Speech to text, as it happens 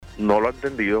no lo ha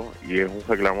entendido y es un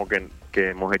reclamo que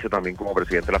hemos hecho también como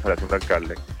presidente de la Federación de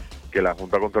Alcaldes, que la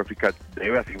Junta de Control Fiscal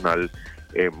debe asignar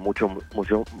muchos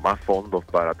más fondos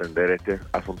para atender este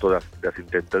asunto de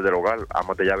asistentes del hogar,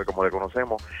 amas de llave como le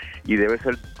conocemos, y debe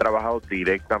ser trabajado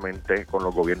directamente con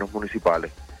los gobiernos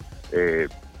municipales,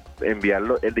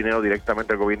 enviarlo el dinero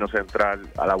directamente al gobierno central,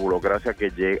 a la burocracia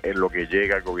en lo que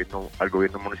llega al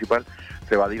gobierno municipal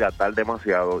se va a dilatar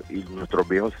demasiado y nuestros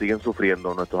viejos siguen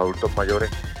sufriendo, nuestros adultos mayores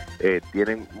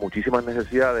tienen muchísimas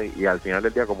necesidades y al final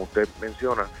del día, como usted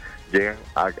menciona, llegan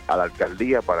a la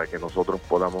alcaldía para que nosotros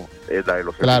podamos darle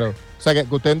los servicios. Claro, o sea que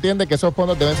usted entiende que esos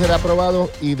fondos deben ser aprobados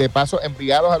y de paso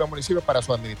enviados a los municipios para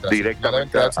su administración.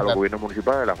 Directamente a los gobiernos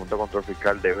municipales. La Junta de Control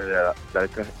Fiscal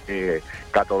debe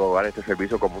catalogar este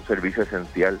servicio como un servicio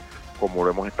esencial, como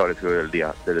lo hemos establecido desde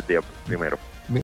el día primero.